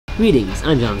Greetings,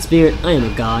 I'm John Spirit, I am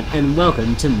a god, and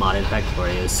welcome to modded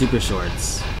Factorio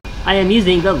Supershorts. I am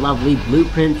using the lovely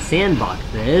blueprint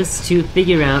sandboxes to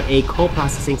figure out a coal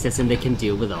processing system that can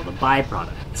deal with all the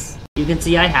byproducts. You can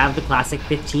see I have the classic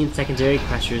 15th secondary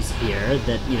crushers here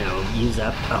that, use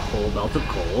up a whole belt of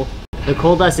coal. The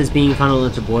coal dust is being funneled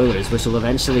into boilers, which will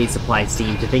eventually supply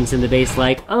steam to things in the base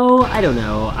like,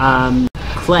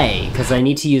 clay, because I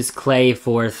need to use clay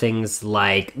for things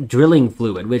like drilling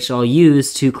fluid, which I'll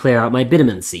use to clear out my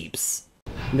bitumen seeps.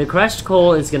 The crushed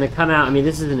coal is going to come out.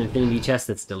 This is an infinity chest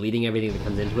that's deleting everything that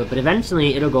comes into it, but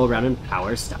eventually it'll go around and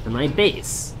power stuff in my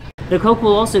base. The coke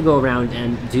will also go around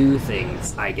and do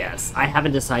things, I guess. I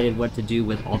haven't decided what to do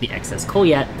with all the excess coke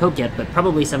yet, but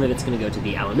probably some of it's going to go to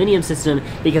the aluminium system,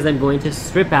 because I'm going to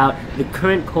strip out the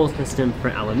current coal system for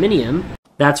aluminium.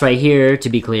 That's right here, to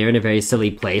be clear, in a very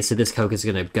silly place, so this coke is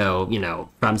gonna go,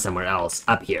 from somewhere else,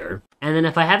 up here. And then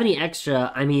if I have any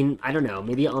extra, I don't know,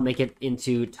 maybe I'll make it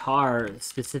into tar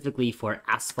specifically for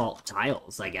asphalt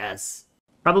tiles, I guess.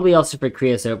 Probably also for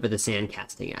creosote for the sand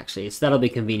casting, actually, so that'll be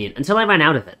convenient until I run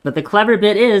out of it. But the clever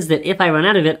bit is that if I run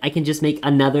out of it, I can just make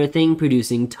another thing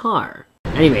producing tar.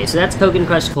 Anyway, so that's coke and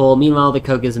crushed coal. Meanwhile, the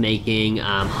coke is making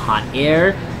hot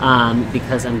air,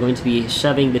 because I'm going to be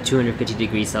shoving the 250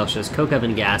 degrees Celsius coke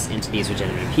oven gas into these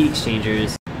regenerative heat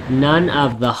exchangers. None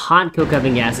of the hot coke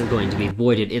oven gas is going to be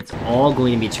voided. It's all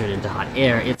going to be turned into hot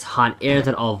air. It's hot air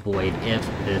that I'll void if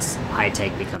this high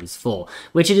tank becomes full,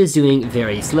 which it is doing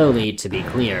very slowly, to be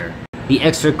clear. The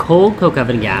extra cold coke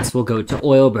oven gas will go to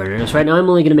oil burners. Right now I'm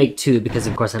only going to make 2 because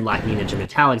of course I'm lacking in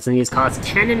intermetallics, and these cost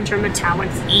 10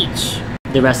 intermetallics each.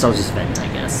 The rest I'll just vent, I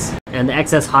guess. And the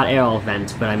excess hot air I'll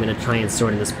vent, but I'm going to try and store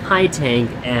it in this pie tank,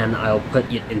 and I'll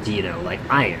put it into, like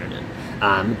iron,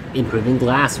 and improving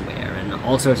glassware, and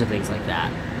all sorts of things like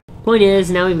that. Point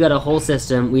is, now we've got a whole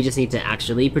system, we just need to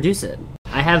actually produce it.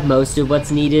 I have most of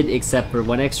what's needed, except for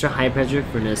 1 extra high-pressure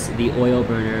furnace, the oil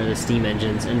burner, the steam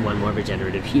engines, and 1 more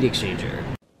regenerative heat exchanger.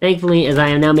 Thankfully, as I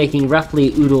am now making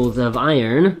roughly oodles of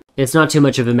iron, it's not too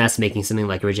much of a mess making something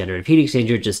like a regenerative heat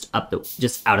exchanger just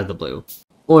out of the blue.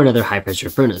 Or another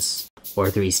high-pressure furnace. Or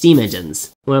 3 steam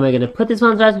engines. Where am I going to put this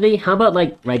monstrosity? How about,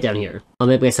 right down here? I'll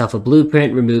make myself a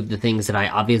blueprint, remove the things that I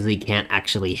obviously can't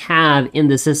actually have in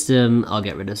the system. I'll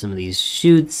get rid of some of these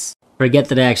chutes. Forget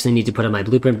that I actually need to put on my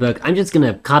blueprint book. I'm just going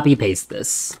to copy-paste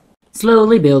this.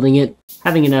 Slowly building it.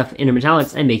 Having enough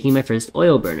intermetallics, I'm making my first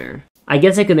oil burner. I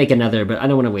guess I could make another, but I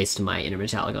don't want to waste my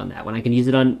intermetallic on that one. I can use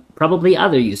it on probably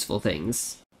other useful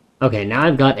things. Okay, now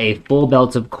I've got a full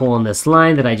belt of coal on this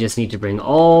line that I just need to bring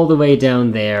all the way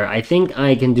down there. I think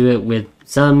I can do it with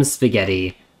some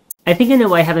spaghetti. I think I know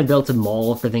why I haven't built a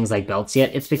mole for things like belts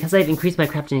yet. It's because I've increased my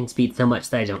crafting speed so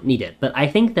much that I don't need it. But I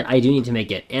think that I do need to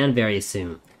make it, and very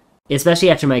soon. Especially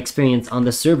after my experience on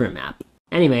the server map.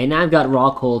 Anyway, now I've got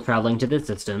raw coal traveling to this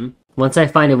system. Once I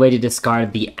find a way to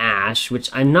discard the ash, which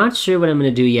I'm not sure what I'm going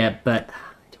to do yet, but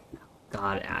I don't know.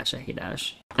 God, ash. I hate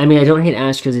ash. I don't hate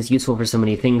ash because it's useful for so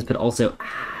many things, but also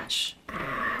ash.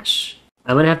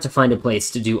 I'm going to have to find a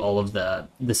place to do all of the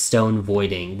stone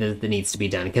voiding that needs to be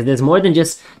done, because there's more than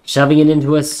just shoving it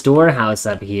into a storehouse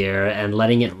up here and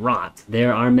letting it rot.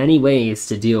 There are many ways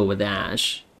to deal with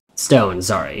ash. Stone,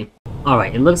 sorry.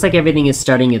 Alright, it looks like everything is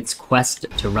starting its quest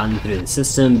to run through the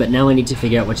system, but now I need to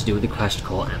figure out what to do with the crushed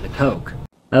coal and the coke.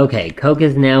 Okay, coke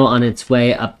is now on its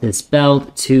way up this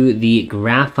belt to the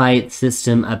graphite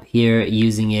system up here,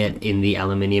 using it in the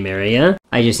aluminium area.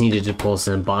 I just needed to pull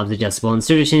some Bob's Adjustable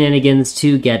Inserter shenanigans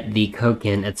to get the coke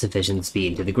in at sufficient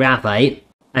speed to the graphite.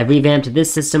 I've revamped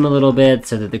this system a little bit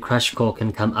so that the crushed coal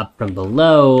can come up from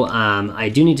below. I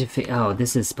do need to oh,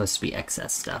 this is supposed to be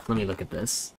excess stuff. Let me look at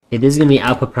this. Okay, this is going to be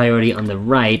output priority on the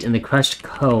right, and the crushed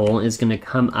coal is going to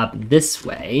come up this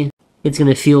way. It's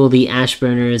going to fuel the ash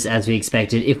burners as we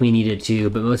expected if we needed to,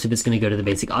 but most of it's going to go to the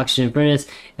basic oxygen furnace,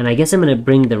 and I guess I'm going to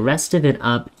bring the rest of it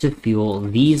up to fuel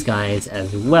these guys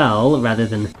as well, rather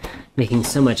than making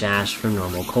so much ash from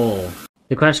normal coal.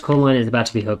 The crushed coal line is about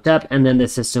to be hooked up, and then the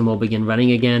system will begin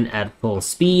running again at full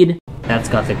speed. That's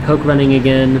got the coke running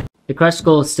again. The crushed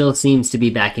coal still seems to be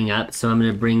backing up, so I'm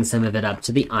going to bring some of it up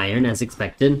to the iron as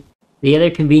expected. The other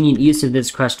convenient use of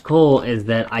this crushed coal is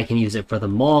that I can use it for the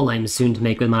maul I'm soon to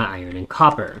make with my iron and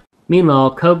copper.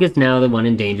 Meanwhile, coke is now the one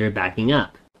in danger of backing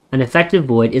up. An effective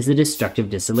void is the destructive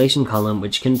distillation column,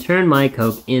 which can turn my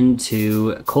coke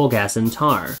into coal gas and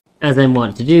tar. As I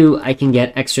want to do, I can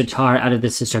get extra tar out of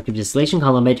this destructive distillation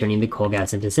column by turning the coal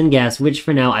gas into syngas, which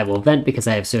for now I will vent because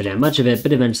I have so damn much of it,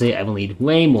 but eventually I will need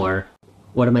way more.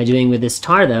 What am I doing with this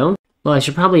tar though? Well, I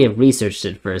should probably have researched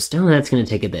it first. Oh, that's going to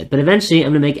take a bit. But eventually,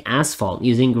 I'm going to make asphalt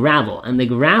using gravel. And the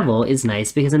gravel is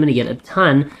nice because I'm going to get a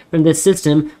ton from this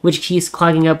system, which keeps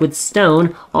clogging up with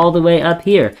stone all the way up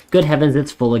here. Good heavens,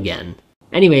 it's full again.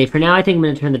 Anyway, for now, I think I'm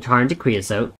going to turn the tar into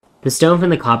creosote. The stone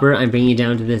from the copper, I'm bringing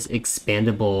down to this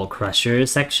expandable crusher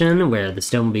section, where the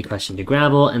stone will be crushed into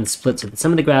gravel and split so that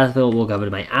some of the gravel will go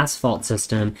to my asphalt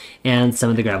system, and some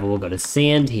of the gravel will go to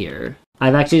sand here.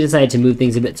 I've actually decided to move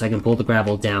things a bit so I can pull the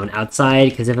gravel down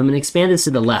outside, because if I'm going to expand this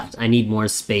to the left, I need more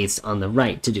space on the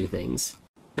right to do things.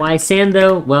 Why sand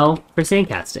though? Well, for sand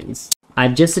castings.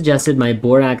 I've just adjusted my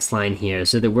borax line here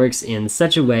so that it works in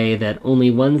such a way that only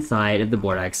one side of the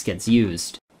borax gets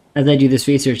used. As I do this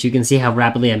research, you can see how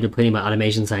rapidly I'm depleting my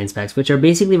automation science packs, which are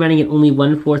basically running at only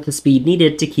 1/4 the speed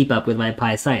needed to keep up with my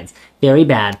PyScience. Very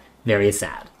bad, very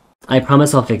sad. I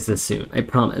promise I'll fix this soon, I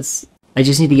promise. I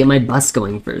just need to get my bus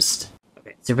going first.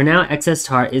 So for now, excess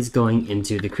tar is going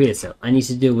into the creosote. I need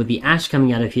to deal with the ash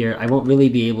coming out of here. I won't really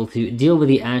be able to deal with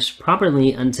the ash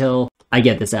properly until I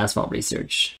get this asphalt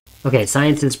research. Okay,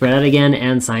 science is spread out again,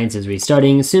 and science is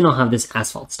restarting. Soon I'll have this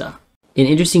asphalt stuff. In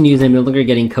interesting news, I'm no longer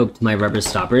getting coke to my rubber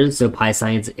stoppers, so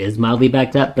PyScience is mildly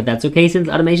backed up, but that's okay since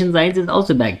automation science is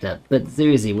also backed up. But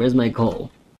seriously, where's my coal?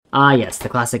 Ah yes, the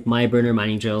classic my burner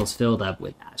mining drills filled up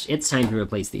with ash. It's time to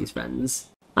replace these, friends.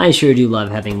 I sure do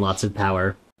love having lots of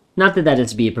power. Not that that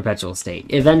is to be a perpetual state.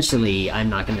 Eventually, I'm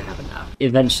not going to have enough.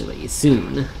 Eventually,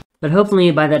 soon. But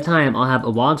hopefully, by that time, I'll have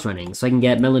awogs running, so I can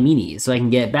get melaminis, so I can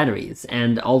get batteries,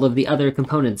 and all of the other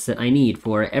components that I need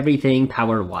for everything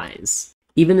power-wise.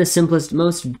 Even the simplest,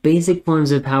 most basic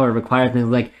forms of power require things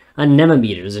like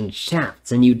anemometers and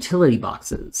shafts and utility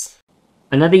boxes.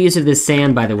 Another use of this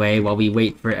sand, by the way, while we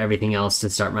wait for everything else to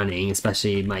start running,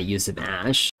 especially my use of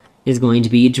ash, is going to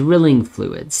be drilling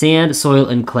fluid. Sand, soil,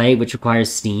 and clay, which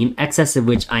requires steam, excess of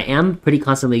which I am pretty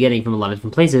constantly getting from a lot of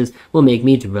different places, will make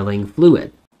me drilling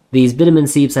fluid. These bitumen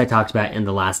seeps I talked about in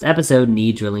the last episode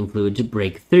need drilling fluid to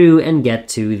break through and get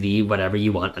to the whatever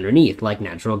you want underneath, like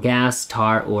natural gas,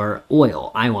 tar, or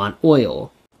oil. I want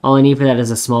oil. All I need for that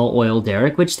is a small oil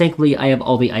derrick, which thankfully I have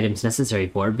all the items necessary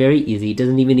for. Very easy,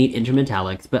 doesn't even need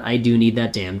intermetallics, but I do need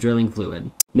that damn drilling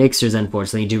fluid. Mixers,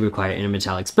 unfortunately, do require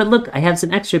intermetallics, but look, I have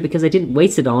some extra because I didn't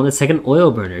waste it all on a second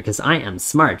oil burner, because I am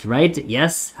smart, right?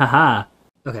 Yes? Haha.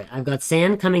 Okay, I've got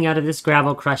sand coming out of this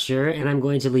gravel crusher, and I'm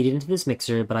going to lead it into this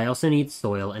mixer, but I also need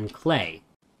soil and clay.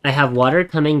 I have water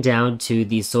coming down to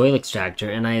the soil extractor,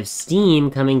 and I have steam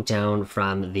coming down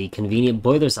from the convenient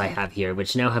boilers I have here,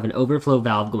 which now have an overflow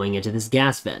valve going into this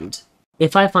gas vent.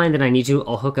 If I find that I need to,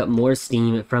 I'll hook up more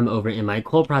steam from over in my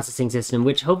coal processing system,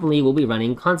 which hopefully will be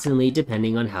running constantly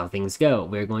depending on how things go.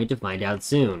 We're going to find out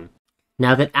soon.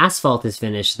 Now that asphalt is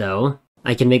finished, though,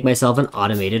 I can make myself an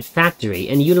automated factory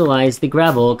and utilize the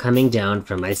gravel coming down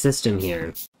from my system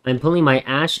here. I'm pulling my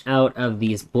ash out of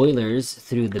these boilers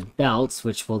through the belts,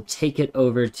 which will take it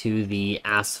over to the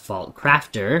asphalt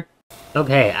crafter.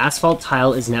 Okay, asphalt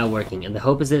tile is now working, and the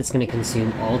hope is that it's going to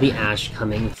consume all the ash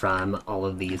coming from all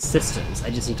of these systems.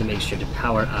 I just need to make sure to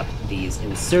power up these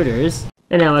inserters,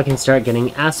 and now I can start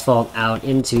getting asphalt out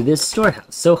into this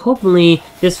storehouse. So hopefully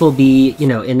this will be,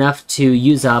 enough to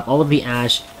use up all of the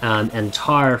ash and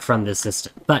tar from this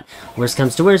system. But worst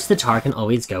comes to worst, the tar can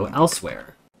always go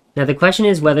elsewhere. Now the question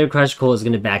is whether crushed coal is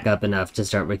going to back up enough to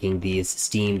start working these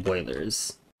steam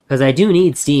boilers. Because I do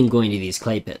need steam going to these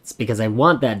clay pits, because I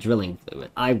want that drilling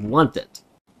fluid. I want it.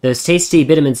 Those tasty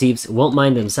bitumen seeps won't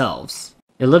mind themselves.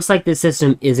 It looks like this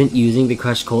system isn't using the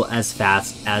crushed coal as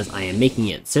fast as I am making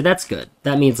it, so that's good.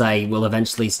 That means I will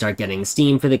eventually start getting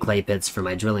steam for the clay pits for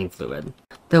my drilling fluid.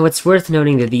 Though it's worth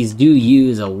noting that these do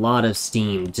use a lot of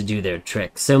steam to do their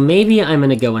trick, so maybe I'm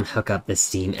gonna go and hook up the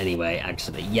steam anyway,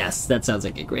 actually. Yes, that sounds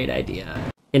like a great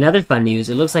idea. In other fun news,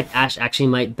 it looks like ash actually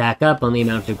might back up on the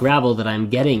amount of gravel that I'm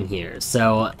getting here,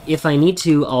 so if I need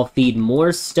to, I'll feed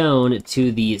more stone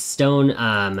to the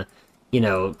stone,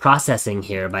 processing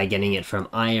here by getting it from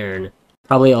iron,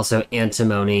 probably also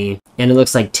antimony, and it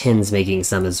looks like tin's making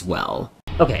some as well.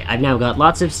 Okay, I've now got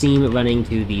lots of steam running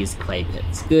to these clay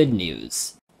pits. Good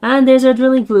news. And there's our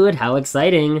drilling fluid, how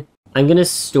exciting! I'm gonna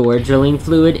store drilling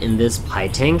fluid in this pie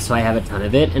tank so I have a ton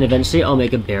of it, and eventually I'll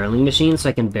make a barreling machine so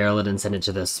I can barrel it and send it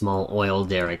to the small oil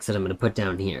derricks that I'm gonna put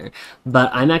down here. But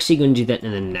I'm actually going to do that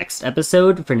in the next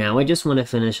episode. For now, I just want to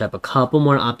finish up a couple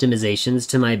more optimizations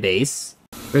to my base.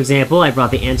 For example, I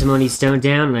brought the antimony stone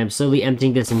down, and I'm slowly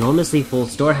emptying this enormously full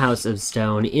storehouse of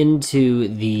stone into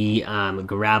the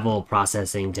gravel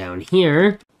processing down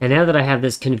here. And now that I have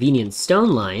this convenient stone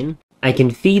line, I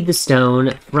can feed the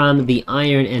stone from the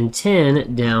iron and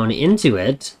tin down into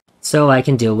it, so I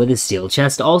can deal with a steel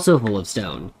chest also full of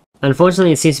stone.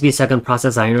 Unfortunately, it seems to be stuck on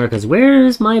processed iron ore, because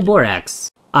where's my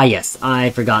borax? Ah yes, I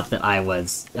forgot that I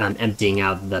was emptying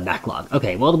out the backlog.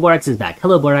 Okay, well the borax is back.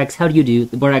 Hello borax, how do you do?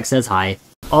 The borax says hi.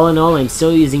 All in all, I'm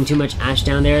still using too much ash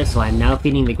down there, so I'm now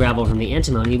feeding the gravel from the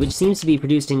antimony, which seems to be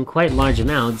produced in quite large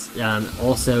amounts,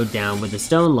 also down with the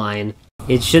stone line.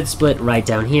 It should split right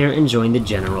down here and join the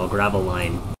general gravel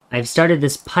line. I've started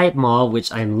this pipe mall,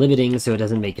 which I'm limiting so it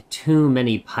doesn't make too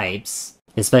many pipes,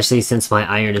 especially since my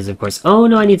iron is, of course— oh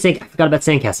no, I forgot about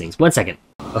sand castings. 1 second.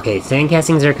 Okay, sand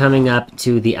castings are coming up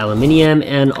to the aluminium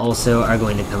and also are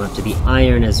going to come up to the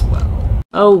iron as well.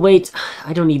 Oh wait,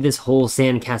 I don't need this whole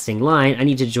sand casting line, I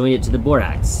need to join it to the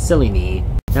borax. Silly me.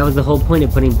 That was the whole point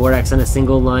of putting borax on a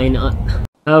single line.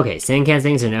 Okay, sand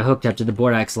castings are now hooked up to the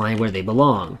borax line where they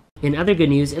belong. In other good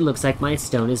news, it looks like my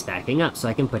stone is backing up, so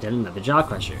I can put in another jaw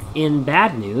crusher. In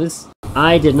bad news,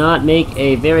 I did not make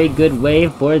a very good way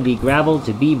for the gravel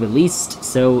to be released,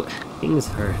 so things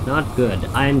are not good.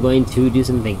 I'm going to do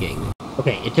some thinking.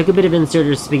 Okay, it took a bit of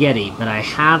inserter spaghetti, but I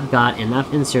have got enough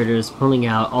inserters pulling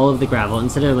out all of the gravel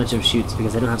instead of a bunch of chutes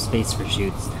because I don't have space for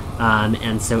chutes.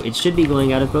 And so it should be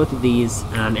going out of both of these,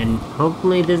 and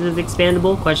hopefully this is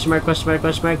expandable? Question mark, question mark,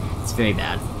 question mark. It's very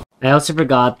bad. I also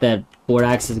forgot that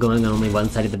borax is going on only one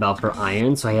side of the belt for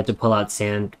iron, so I had to pull out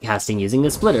sand casting using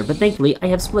a splitter, but thankfully I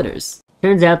have splitters.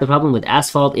 Turns out the problem with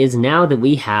asphalt is now that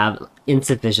we have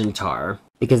insufficient tar,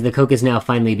 because the coke is now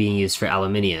finally being used for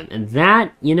aluminium, and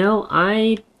that, you know,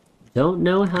 I don't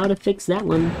know how to fix that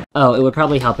one. Oh, it would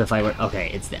probably help if I were—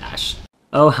 okay, it's the ash.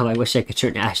 Oh, how I wish I could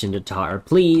turn ash into tar,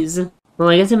 please. Well,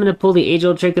 I guess I'm gonna pull the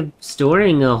age-old trick of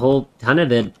storing a whole ton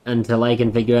of it until I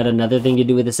can figure out another thing to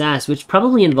do with this ash, which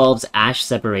probably involves ash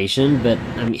separation, but,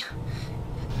 I mean,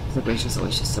 separation is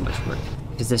always just so much work,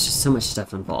 because there's just so much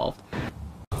stuff involved.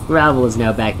 Gravel is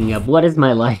now backing up. What is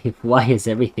my life? Why is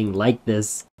everything like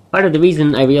this? Part of the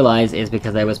reason I realize is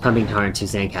because I was pumping tar into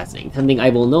sand casting, something I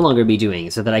will no longer be doing,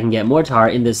 so that I can get more tar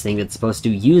in this thing that's supposed to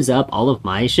use up all of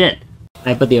my shit.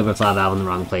 I put the overflow valve in the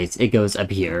wrong place. It goes up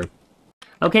here.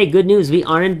 Okay, good news. We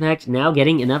are in fact now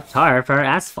getting enough tar for our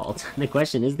asphalt. The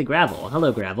question is the gravel.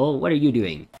 Hello gravel, what are you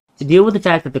doing? To deal with the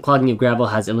fact that the clogging of gravel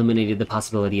has eliminated the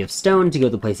possibility of stone to go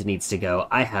the place it needs to go,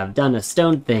 I have done a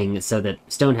stone thing so that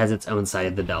stone has its own side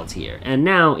of the belt here, and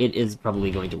now it is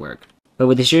probably going to work. But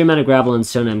with the sheer amount of gravel and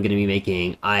stone I'm going to be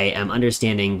making, I am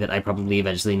understanding that I probably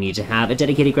eventually need to have a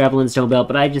dedicated gravel and stone belt,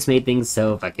 but I've just made things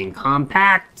so fucking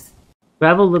compact.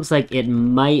 Gravel looks like it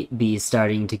might be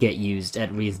starting to get used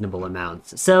at reasonable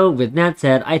amounts. So, with that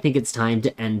said, I think it's time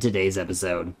to end today's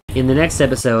episode. In the next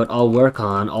episode, I'll work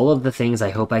on all of the things I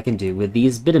hope I can do with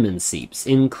these bitumen seeps,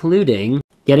 including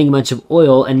getting a bunch of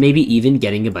oil and maybe even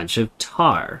getting a bunch of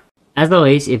tar. As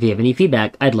always, if you have any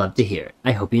feedback, I'd love to hear it.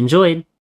 I hope you enjoyed!